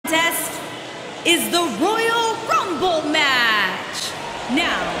is the Royal Rumble match.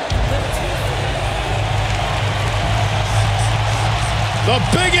 Now, the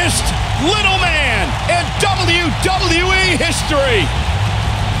biggest little man in WWE history.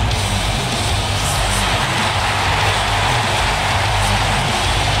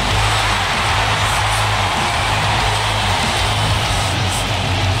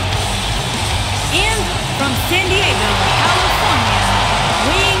 And from San Diego, California,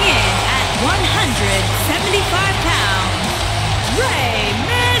 weighing in at 175 pounds, Rey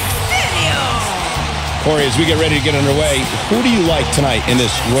Mysterio. Corey, as we get ready to get underway, who do you like tonight in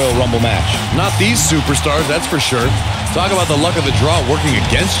this Royal Rumble match? Not these superstars, that's for sure. Talk about the luck of the draw working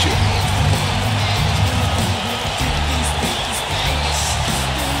against you.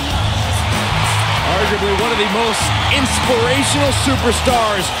 Arguably one of the most inspirational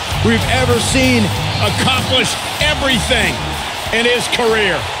superstars we've ever seen accomplish everything in his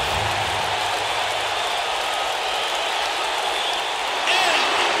career.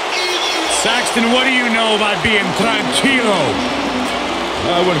 Saxton, what do you know about being tranquilo?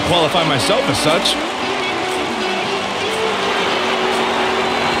 I wouldn't qualify myself as such.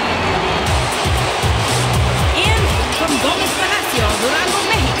 And from Gómez Palacio, Durango,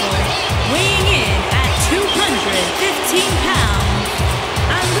 Mexico, weighing in at 215 pounds,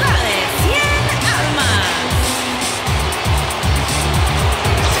 Andrade Cien Almas.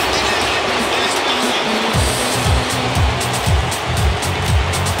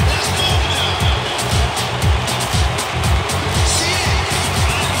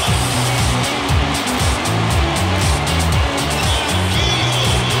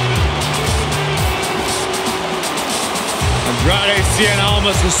 Andrade Cien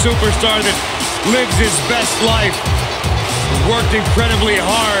Almas, a superstar that lives his best life, worked incredibly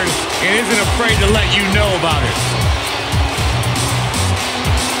hard, and isn't afraid to let you know about it.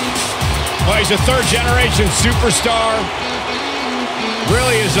 Well, he's a third-generation superstar.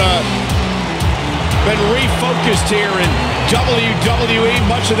 Really has been refocused here in WWE.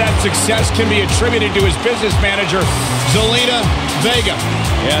 Much of that success can be attributed to his business manager, Zelina Vega.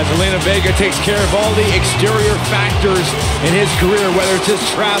 Yeah, Zelina Vega takes care of all the exterior factors in his career, whether it's his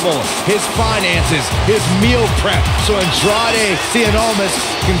travel, his finances, his meal prep. So Andrade Cien Almas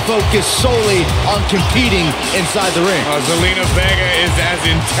can focus solely on competing inside the ring. Zelina Vega is as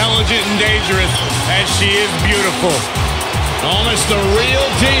intelligent and dangerous as she is beautiful. Almost the real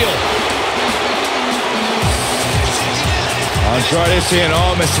deal. Andrade Cien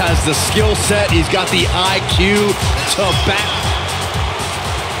Almas has the skill set. He's got the IQ to back.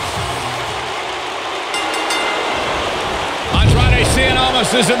 Andrade Cien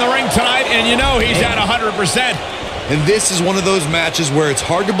Almas is in the ring tonight, and you know he's at 100%. And this is one of those matches where it's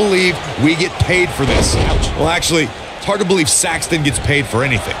hard to believe we get paid for this. Well, actually, it's hard to believe Saxton gets paid for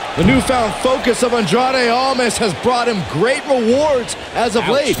anything. The newfound focus of Andrade Almas has brought him great rewards as of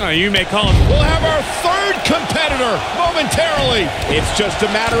late. You may call him. We'll have our third competitor momentarily. It's just a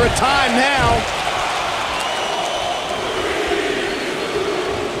matter of time now.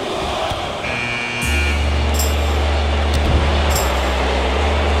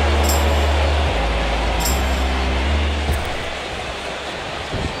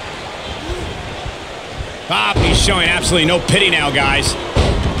 He's showing absolutely no pity now, guys.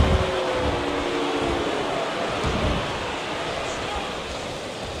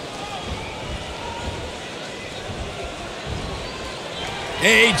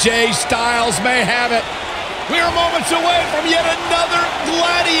 AJ Styles may have it. We are moments away from yet another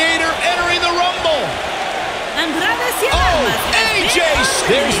gladiator entering the Rumble. Andrade Cien Almas. AJ!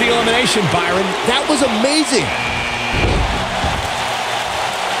 There's the elimination, Byron. That was amazing.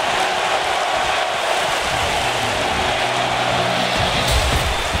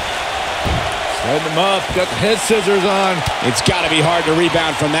 Setting him up, got the head scissors on. It's got to be hard to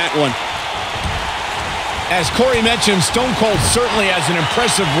rebound from that one. As Corey mentioned, Stone Cold certainly has an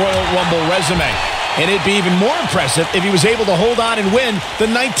impressive Royal Rumble resume. And it'd be even more impressive if he was able to hold on and win the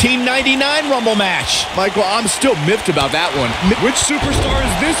 1999 Rumble match. Michael, I'm still miffed about that one. Which superstar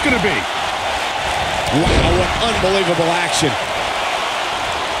is this going to be? Wow, what unbelievable action.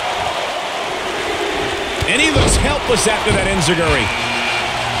 And he looks helpless after that enziguri.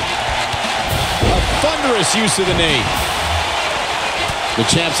 A thunderous use of the knee. The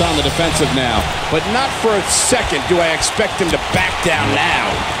champ's on the defensive now, but not for a second do I expect him to back down now.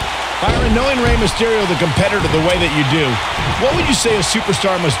 Byron, knowing Rey Mysterio, the competitor, the way that you do, what would you say a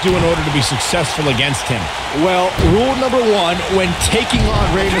superstar must do in order to be successful against him? Well, rule number one, when taking on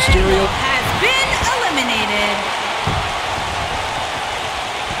Rey Mysterio, has been eliminated.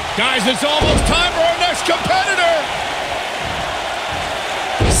 Guys, it's almost time for our next competitor.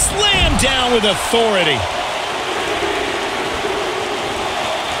 Slam down with authority.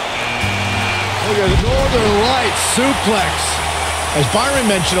 Look at the Northern Lights suplex. As Byron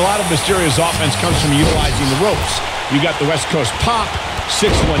mentioned, a lot of Mysterio's offense comes from utilizing the ropes. You got the West Coast pop,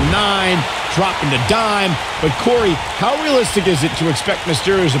 619, dropping the dime. But Corey, how realistic is it to expect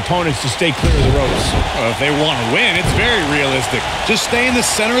Mysterio's opponents to stay clear of the ropes? Well, if they want to win, it's very realistic. Just stay in the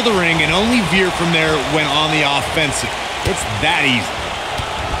center of the ring and only veer from there when on the offensive. It's that easy.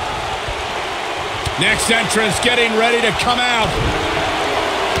 Next entrance getting ready to come out.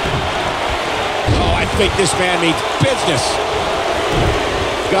 Oh, I think this man means business.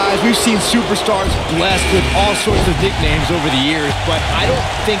 Guys, we've seen superstars blessed with all sorts of nicknames over the years, but I don't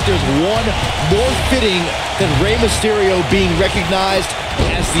think there's one more fitting than Rey Mysterio being recognized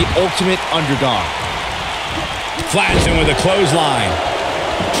as the ultimate underdog. Flattens him with a clothesline.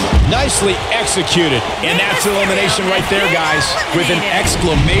 Nicely executed. And that's elimination right there, guys. With an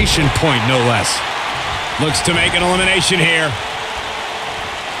exclamation point, no less. Looks to make an elimination here.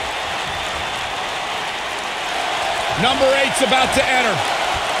 Number 8's about to enter.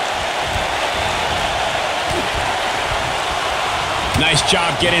 Nice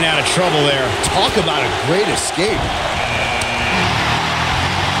job getting out of trouble there. Talk about a great escape.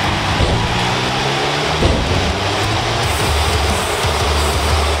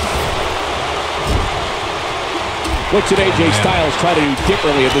 What should AJ Styles try to do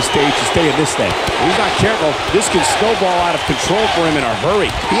differently at this stage to stay in this thing? If he's not careful, this can snowball out of control for him in a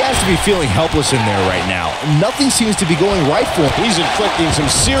hurry. He has to be feeling helpless in there right now. Nothing seems to be going right for him. He's inflicting some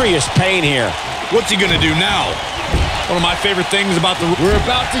serious pain here. What's he going to do now? One of my favorite things about the... We're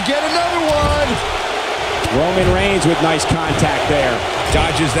about to get another one. Roman Reigns with nice contact there.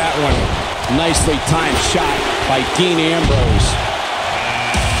 Dodges that one. Nicely timed shot by Dean Ambrose.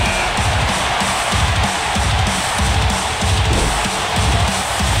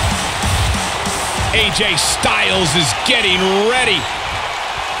 AJ Styles is getting ready.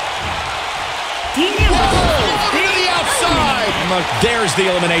 Whoa, to the outside. There's the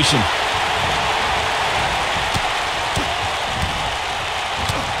elimination.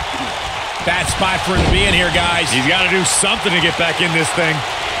 Bad spot for him to be in here, guys. He's got to do something to get back in this thing.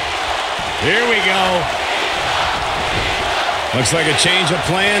 Here we go. Looks like a change of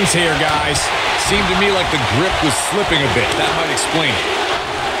plans here, guys. Seemed to me like the grip was slipping a bit. That might explain it.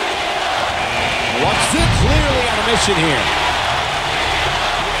 Watch it. Clearly on a mission here.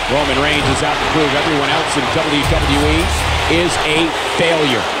 Roman Reigns is out to prove everyone else in WWE is a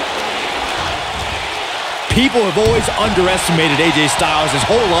failure. People have always underestimated AJ Styles his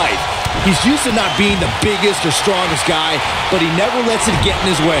whole life. He's used to not being the biggest or strongest guy, but he never lets it get in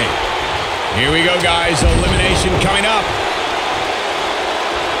his way. Here we go, guys. Elimination coming up.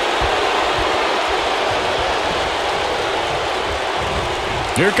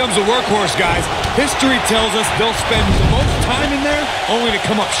 Here comes the workhorse, guys. History tells us they'll spend the most time in there only to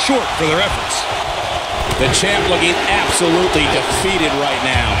come up short for their efforts. The champ looking absolutely defeated right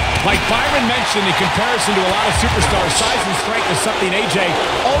now. Like Byron mentioned, in comparison to a lot of superstars, size and strength is something AJ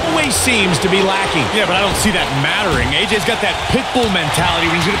always seems to be lacking. Yeah, but I don't see that mattering. AJ's got that pit bull mentality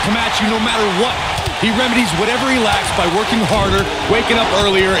when he's going to come at you no matter what. He remedies whatever he lacks by working harder, waking up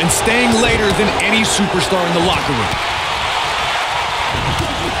earlier, and staying later than any superstar in the locker room.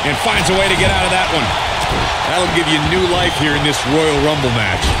 And finds a way to get out of that one. That'll give you new life here in this Royal Rumble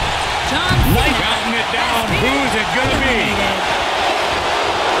match. Counting it down. Who's it gonna be?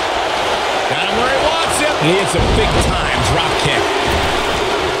 Got him where he wants him. He hits a big-time drop kick.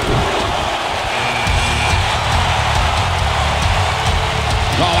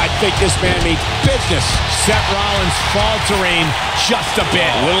 Oh, I think this man means business. Seth Rollins faltering just a bit.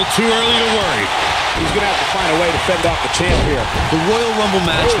 A little too early to worry. He's going to have to find a way to fend off the champ here. The Royal Rumble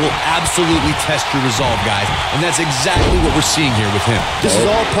match will absolutely test your resolve, guys, and that's exactly what we're seeing here with him. This is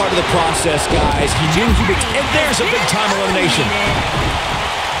all part of the process, guys. And there's a big-time elimination.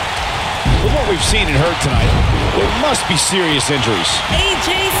 With what we've seen and heard tonight, there must be serious injuries.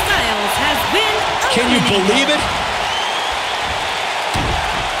 AJ Styles has been eliminated. Can you believe it?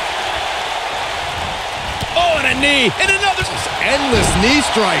 Oh, and a knee, and another. Endless knee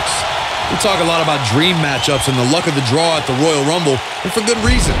strikes. We talk a lot about dream matchups and the luck of the draw at the Royal Rumble, and for good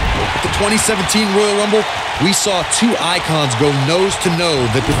reason. At the 2017 Royal Rumble, we saw two icons go nose-to-nose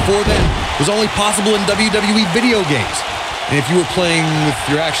that before then was only possible in WWE video games. And if you were playing with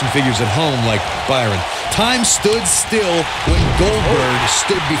your action figures at home like Byron, time stood still when Goldberg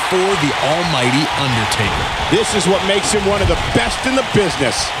stood before the almighty Undertaker. This is what makes him one of the best in the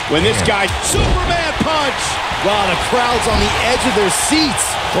business. When this guy, Superman punch! Wow, the crowd's on the edge of their seats.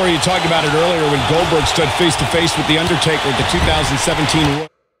 Corey, you talked about it earlier when Goldberg stood face-to-face with the Undertaker at the 2017 Royal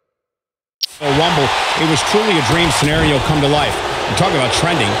Rumble, it was truly a dream scenario come to life. I'm talking about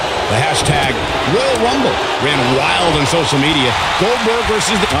trending. The hashtag Royal Rumble ran wild on social media. Goldberg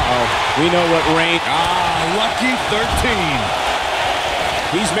versus the... We know what Reigns... Lucky 13.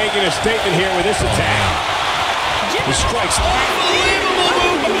 He's making a statement here with this attack. He strikes.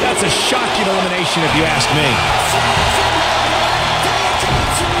 Unbelievable move. That's a shocking elimination if you ask me.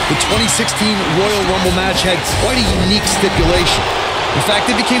 The 2016 Royal Rumble match had quite a unique stipulation. In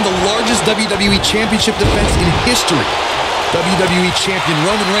fact, it became the largest WWE Championship defense in history. WWE Champion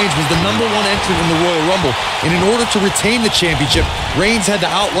Roman Reigns was the #1 entrant in the Royal Rumble, and in order to retain the championship, Reigns had to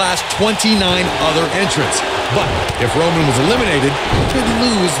outlast 29 other entrants. But if Roman was eliminated, he could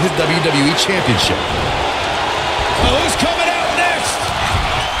lose his WWE Championship. Oh, who's coming out next?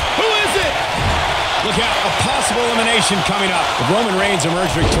 Who is it? Look out, a possible elimination coming up. If Roman Reigns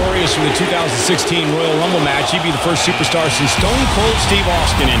emerged victorious from the 2016 Royal Rumble match, he'd be the first superstar since Stone Cold Steve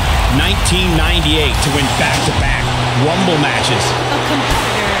Austin in 1998 to win back-to-back Rumble matches. A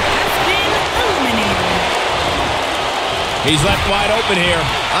competitor has been eliminated. He's left wide open here.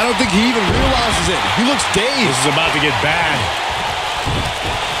 I don't think he even realizes it. He looks dazed. This is about to get bad.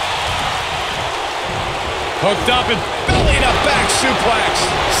 Hooked up and belly-to-back suplex.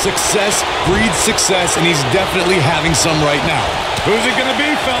 Success breeds success, and he's definitely having some right now. Who's it gonna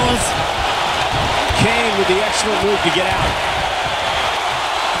be, fellas? Kane with the excellent move to get out.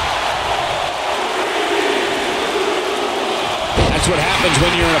 That's what happens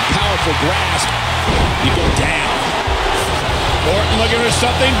when you're in a powerful grasp. You go down. Orton looking for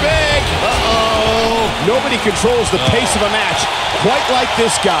something big. Uh-oh. Nobody controls the pace of a match quite like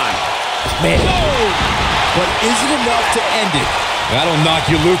this guy. Man. But is it enough to end it? That'll knock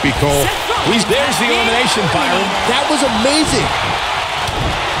you loopy, Cole. There's the elimination, Byron. That was amazing.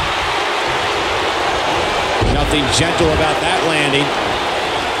 Nothing gentle about that landing.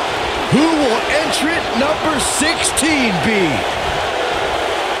 Who will entrant number 16 be?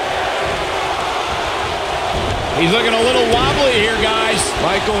 He's looking a little wobbly here, guys.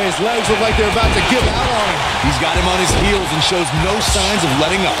 Michael, his legs look like they're about to give out on him. He's got him on his heels and shows no signs of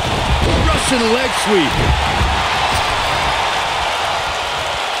letting up. Russian leg sweep.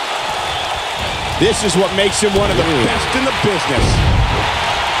 This is what makes him one of the best in the business.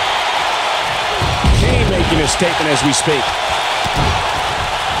 Kane making a statement as we speak.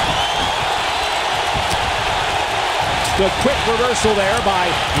 The quick reversal there by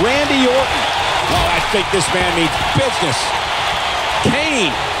Randy Orton. Oh, I think this man means business.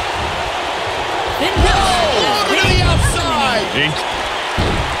 Kane. To the outside.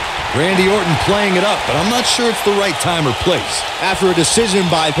 Randy Orton playing it up, but I'm not sure it's the right time or place. After a decision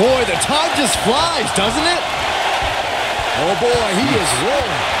by... Boy, the time just flies, doesn't it? Oh, boy, he is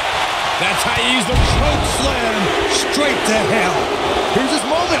rolling. That's how you use the choke slam. Straight to hell. Here's his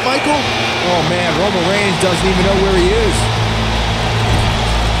moment, Michael. Oh, man, Roman Reigns doesn't even know where he is.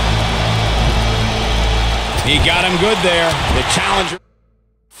 He got him good there. The challenger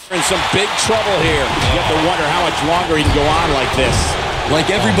in some big trouble here. You have to wonder how much longer he can go on like this.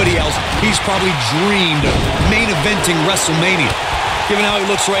 Like everybody else, he's probably dreamed of main eventing WrestleMania. Given how he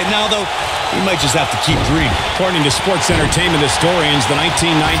looks right now, though, he might just have to keep dreaming. According to sports entertainment historians, the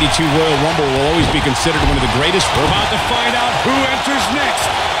 1992 Royal Rumble will always be considered one of the greatest. We're about to find out who enters next.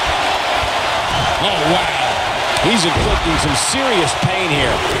 Oh, wow. He's inflicting some serious pain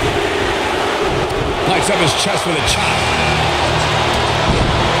here. Lights up his chest with a chop.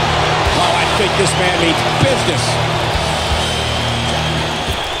 Oh, I think this man means business.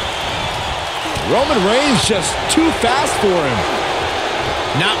 Roman Reigns just too fast for him.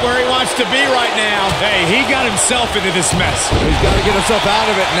 Not where he wants to be right now. Hey, he got himself into this mess. He's got to get himself out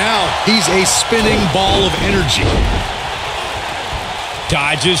of it now. He's a spinning ball of energy.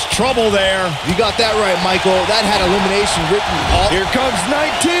 Dodges trouble there. You got that right, Michael. That had elimination written all. Here comes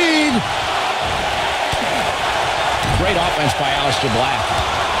 19. Great offense by Aleister Black.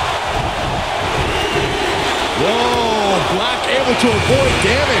 Whoa, Black able to avoid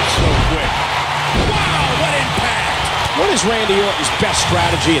damage so quick. Wow, what impact! What is Randy Orton's best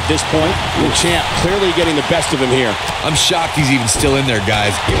strategy at this point? The champ clearly getting the best of him here. I'm shocked he's even still in there,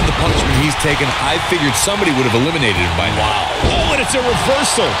 guys. Given the punishment he's taken, I figured somebody would have eliminated him by now. Wow. Oh, and it's a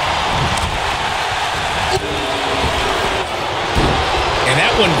reversal. And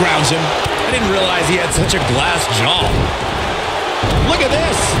that one grounds him. I didn't realize he had such a glass jaw. Look at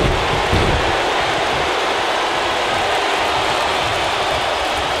this.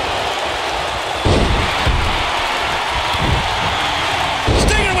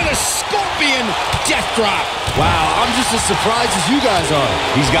 Stinging with a scorpion death drop. Wow, I'm just as surprised as you guys are.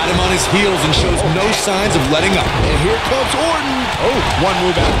 He's got him on his heels and shows no signs of letting up. And here comes Orton. Oh, one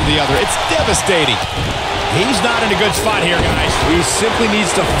move after the other. It's devastating. He's not in a good spot here, guys. He simply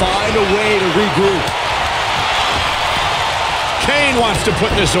needs to find a way to regroup. Kane wants to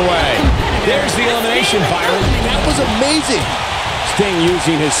put this away. There's the elimination, Byron. That was amazing. Sting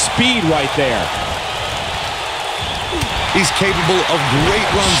using his speed right there. He's capable of great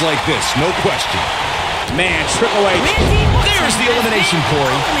runs like this, no question. Man, Triple H. There's the elimination,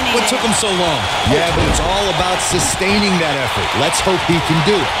 Corey. What took him so long? Yeah, but it's all about sustaining that effort. Let's hope he can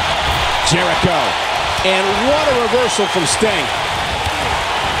do it. Jericho. And what a reversal from Sting.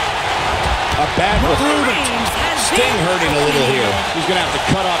 A bad reversal. Sting hurting a little here. He's going to have to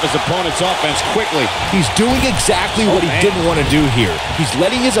cut off his opponent's offense quickly. He's doing exactly what he didn't want to do here. He's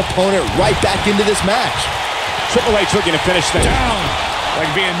letting his opponent right back into this match. Triple H looking to finish things. Down, like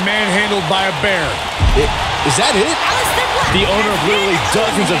being manhandled by a bear. Is that it? The owner of literally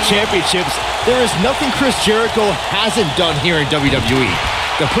dozens of championships, there is nothing Chris Jericho hasn't done here in WWE.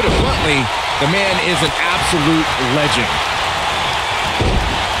 To put it bluntly, the man is an absolute legend.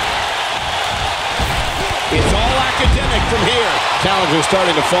 It's all academic from here. Challenger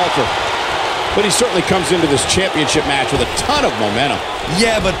starting to falter. But he certainly comes into this championship match with a ton of momentum.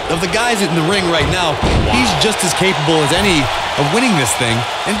 Yeah, but of the guys in the ring right now, he's just as capable as any of winning this thing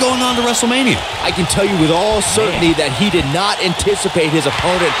and going on to WrestleMania. I can tell you with all certainty that he did not anticipate his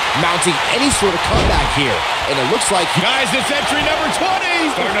opponent mounting any sort of comeback here. And it looks like Guys, it's entry number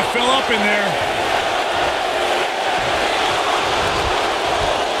 20. Starting to fill up in there.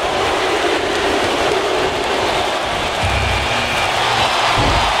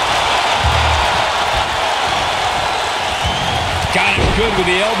 Got him good with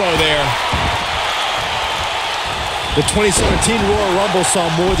the elbow there. The 2017 Royal Rumble saw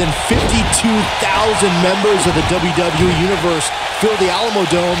more than 52,000 members of the WWE Universe fill the Alamo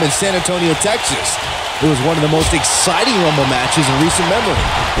Dome in San Antonio, Texas. It was one of the most exciting Rumble matches in recent memory.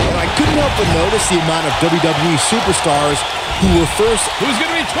 And I couldn't help but notice the amount of WWE superstars who were first. Who's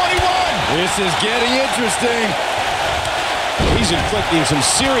going to be 21? This is getting interesting. He's inflicting some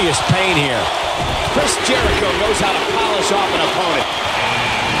serious pain here. Chris Jericho knows how to polish off an opponent.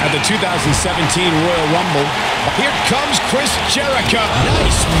 At the 2017 Royal Rumble, here comes Chris Jericho.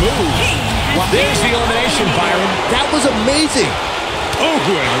 Nice move. There's the elimination, Byron. That was amazing. Oh,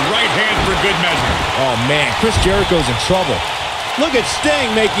 and a right hand for good measure. Oh, man, Chris Jericho's in trouble. Look at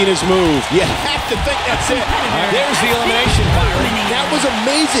Sting making his move. You have to think that's it. There's the elimination, Byron. That was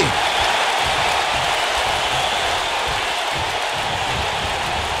amazing.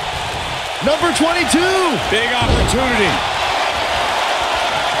 Number 22. Big opportunity.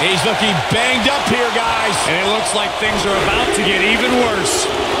 He's looking banged up here, guys. And it looks like things are about to get even worse.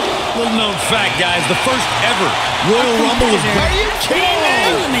 Little known fact, guys, the first ever Royal Rumble was... Are you kidding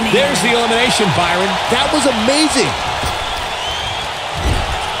me? There's the elimination, Byron. That was amazing.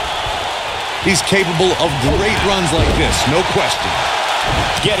 He's capable of great runs like this, no question.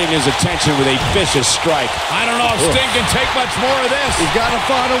 Getting his attention with a vicious strike. I don't know if Sting can take much more of this. He's got to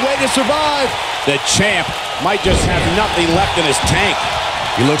find a way to survive. The champ might just have nothing left in his tank.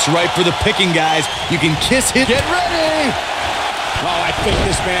 He looks right for the picking, guys. You can kiss hit. Get ready. Oh, I think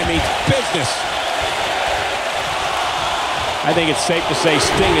this man means business. I think it's safe to say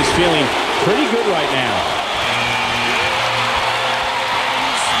Sting is feeling pretty good right now.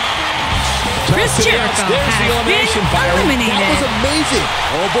 Chris Jericho There's the elimination, has been eliminated. That was amazing.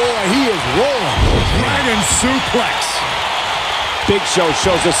 Oh, boy, he is rolling. Dragon suplex. Big Show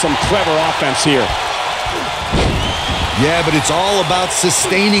shows us some clever offense here. Yeah, but it's all about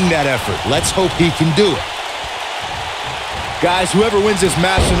sustaining that effort. Let's hope he can do it. Guys, whoever wins this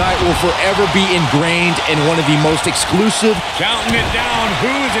match tonight will forever be ingrained in one of the most exclusive. Counting it down,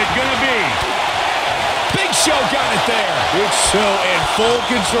 who is it going to be? Big Show got it there. Big Show in full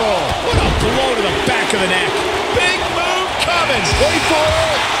control. What a blow to the back of the neck. Big move coming. Wait for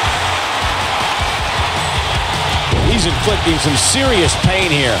it. He's inflicting some serious pain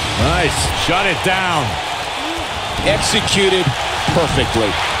here. Nice. Shut it down. Executed perfectly.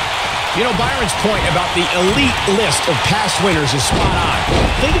 You know, Byron's point about the elite list of past winners is spot on.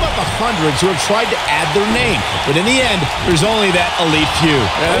 Think about the hundreds who have tried to add their name, but in the end, there's only that elite few.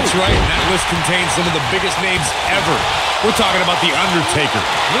 Yeah, that's right. And that list contains some of the biggest names ever. We're talking about The Undertaker.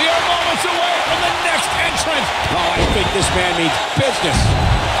 We are moments away from the next entrant. Oh, I think this man means business.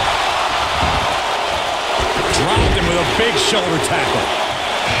 Dropped him with a big shoulder tackle.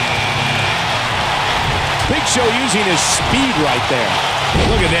 Big Show using his speed right there.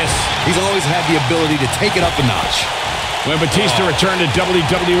 Look at this. He's always had the ability to take it up a notch. When Batista returned to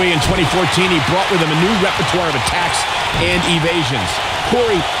WWE in 2014, he brought with him a new repertoire of attacks and evasions.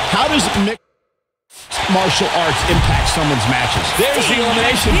 Corey, how does mixed martial arts impact someone's matches? There's the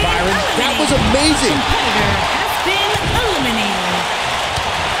elimination, Byron. That was amazing. Competitor has been eliminated.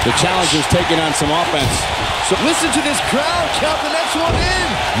 The challenger's taking on some offense. So listen to this crowd. Count the next one in.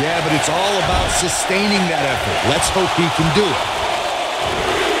 Yeah, but it's all about sustaining that effort. Let's hope he can do it.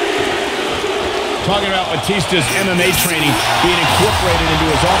 Talking about Batista's MMA training being incorporated into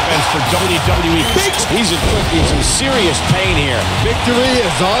his offense for WWE. He's in some serious pain here. Victory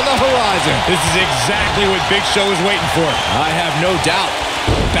is on the horizon. This is exactly what Big Show is waiting for. I have no doubt.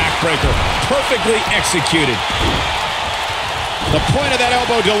 Backbreaker, perfectly executed. The point of that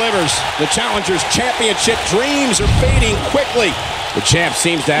elbow delivers. The challenger's championship dreams are fading quickly. The champ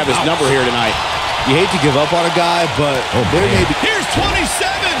seems to have his number here tonight. You hate to give up on a guy, but there may be... Here's 27!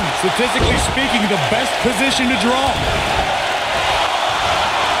 Statistically speaking, the best position to draw.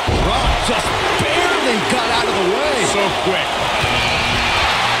 Rock just barely got out of the way. So quick.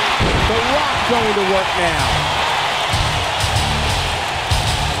 The Rock going to work now.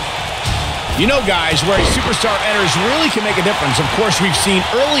 You know, guys, where a superstar enters really can make a difference. Of course, we've seen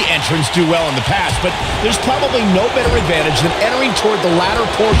early entrants do well in the past, but there's probably no better advantage than entering toward the latter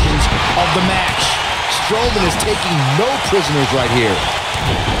portions of the match. Strowman is taking no prisoners right here.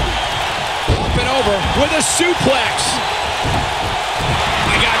 Up and over with a suplex.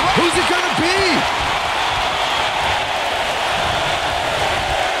 I got it. Who's it going to be?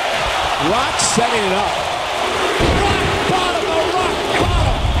 Rock setting it up. Rock bottom, the Rock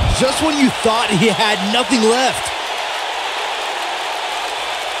bottom. Just when you thought he had nothing left.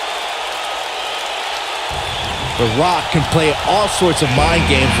 The Rock can play all sorts of mind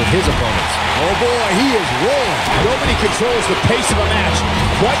games with his opponents. Oh boy, he is rolling. Nobody controls the pace of a match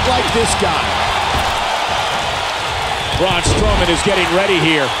quite like this guy. Braun Strowman is getting ready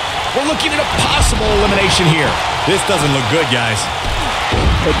here. We're looking at a possible elimination here. This doesn't look good, guys.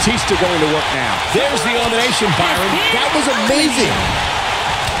 Batista going to work now. There's the elimination, Byron. That was amazing.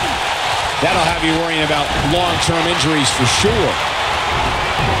 That'll have you worrying about long-term injuries for sure.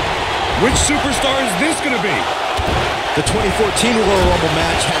 Which superstar is this going to be? The 2014 Royal Rumble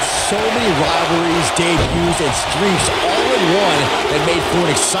match had so many rivalries, debuts, and streaks all in one that made for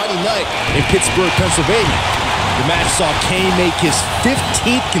an exciting night in Pittsburgh, Pennsylvania. The match saw Kane make his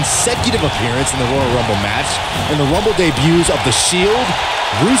 15th consecutive appearance in the Royal Rumble match, and the Rumble debuts of The Shield,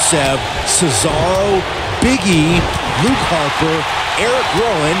 Rusev, Cesaro, Big E, Luke Harper, Eric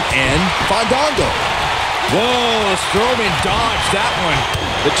Rowan, and Fandango. Whoa, Strowman dodged that one.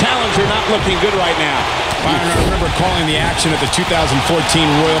 The challenger not looking good right now. Byron, I remember calling the action at the 2014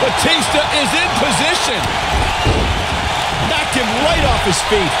 Royal. Batista is in position. Knocked him right off his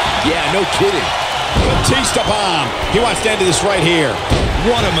feet. Yeah, no kidding. Batista bomb. He wants to end this right here.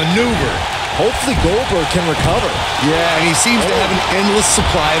 What a maneuver. Hopefully Goldberg can recover. Yeah, and he seems to have an endless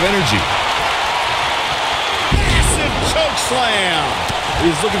supply of energy. Massive choke slam.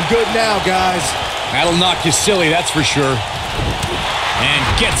 He's looking good now, guys. That'll knock you silly, that's for sure. And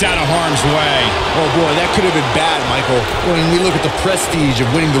gets out of harm's way. Oh boy, that could have been bad, Michael. When we look at the prestige of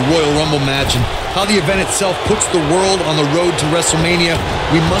winning the Royal Rumble match and how the event itself puts the world on the road to WrestleMania,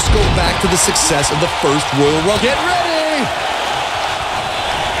 we must go back to the success of the first Royal Rumble. Get ready!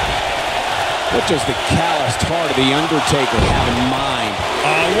 What does the calloused heart of The Undertaker have in mind?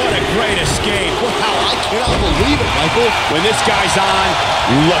 Oh, what a great escape. Wow, I cannot believe it, Michael. When this guy's on,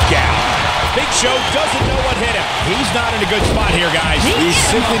 look out. Big Show doesn't know what hit him. He's not in a good spot here, guys. He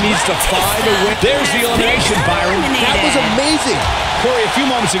simply needs to find a way. There's the elimination, Byron. That was amazing. Corey, a few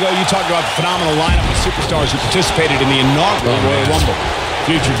moments ago, you talked about the phenomenal lineup of superstars who participated in the inaugural Royal Rumble.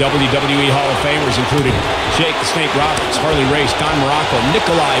 Future WWE Hall of Famers included Jake the Snake Roberts, Harley Race, Don Morocco,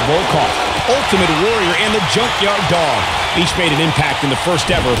 Nikolai Volkov, Ultimate Warrior, and the Junkyard Dog. Each made an impact in the first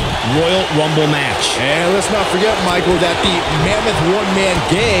ever Royal Rumble match. And let's not forget, Michael, that the Mammoth One-Man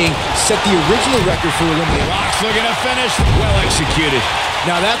Gang set the original record for elimination. Rock's looking to finish. Well executed.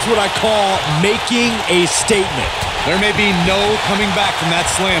 Now that's what I call making a statement. There may be no coming back from that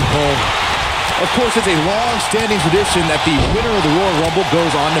slam, Cole. Of course, it's a long-standing tradition that the winner of the Royal Rumble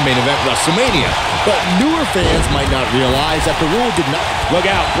goes on to main event WrestleMania. But newer fans might not realize that the rule did not... Look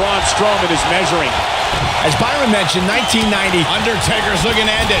out, Braun Strowman is measuring. As Byron mentioned, 1990, Undertaker's looking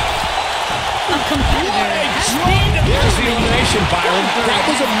to end it. A competitor has been There's the elimination, Byron. That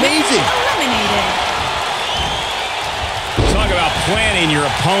was amazing. eliminated. Talk about planning your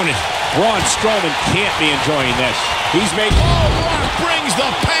opponent. Braun Strowman can't be enjoying this. He's made... Rock brings the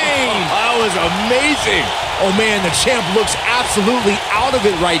pain. That was amazing. Oh, man, the champ looks absolutely out of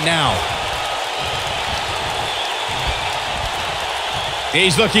it right now.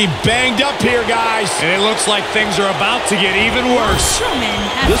 He's looking banged up here, guys. And it looks like things are about to get even worse.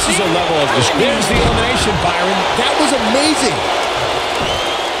 This is a level of disgrace. There's the elimination, Byron. That was amazing.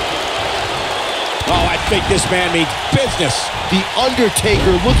 Oh, I think this man means business. The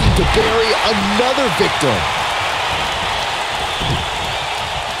Undertaker looking to bury another victim.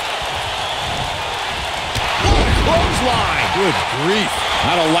 Clothesline. Good grief.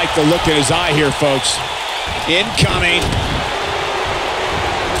 I don't like the look in his eye here, folks. Incoming.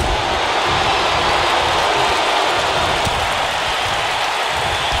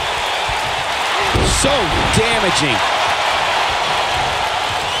 So damaging.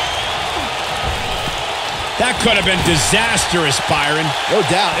 That could have been disastrous, Byron. No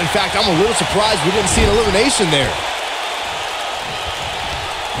doubt. In fact, I'm a little surprised we didn't see an elimination there.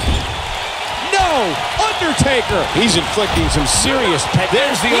 No! Undertaker! He's inflicting some serious pain.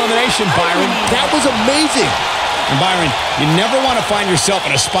 There's the elimination, Byron. That was amazing. And Byron, you never want to find yourself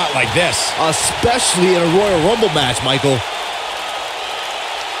in a spot like this. Especially in a Royal Rumble match, Michael.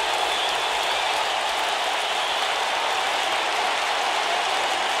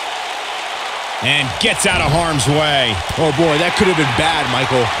 And gets out of harm's way. Oh, boy, that could have been bad,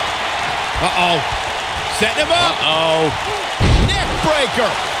 Michael. Uh-oh. Setting him up. Uh-oh. Neck breaker.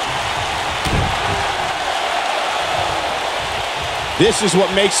 This is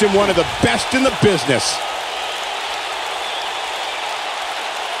what makes him one of the best in the business.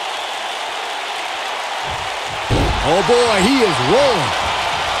 Oh, boy, he is rolling.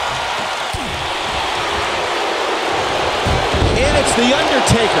 And it's the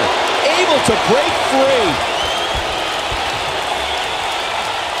Undertaker, able to break free.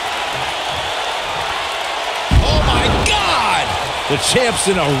 Oh, my God. The champ's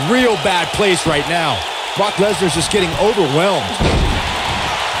in a real bad place right now. Brock Lesnar's just getting overwhelmed.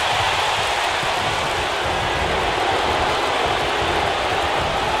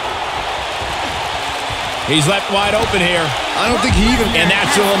 He's left wide open here. I don't think he even... And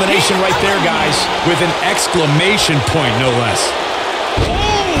that's elimination right there, guys. With an exclamation point, no less.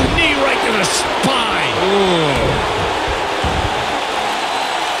 Oh, knee right to the spine.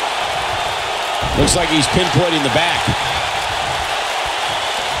 Looks like he's pinpointing the back.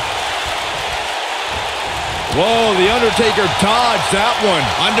 Whoa, the Undertaker dodged that one.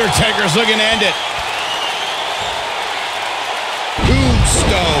 Undertaker's looking to end it.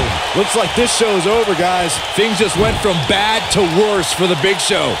 Tombstone. Looks like this show's over, guys. Things just went from bad to worse for the Big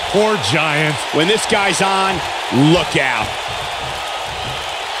Show. Poor Giant. When this guy's on, look out.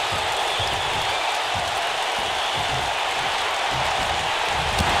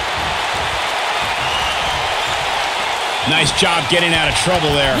 Nice job getting out of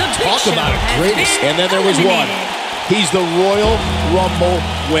trouble there. Talk about a greatest. And then there was one. He's the Royal Rumble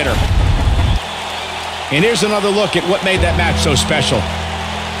winner. And here's another look at what made that match so special.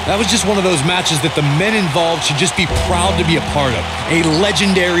 That was just one of those matches that the men involved should just be proud to be a part of. A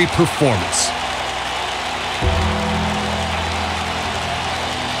legendary performance.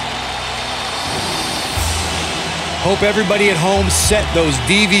 Hope everybody at home set those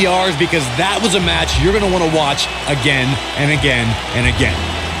DVRs because that was a match you're going to want to watch again and again and again.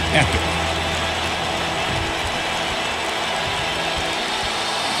 Epic.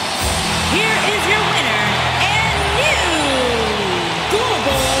 Here is your winner and new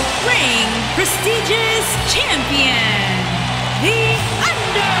Global Ring Prestigious Champion, the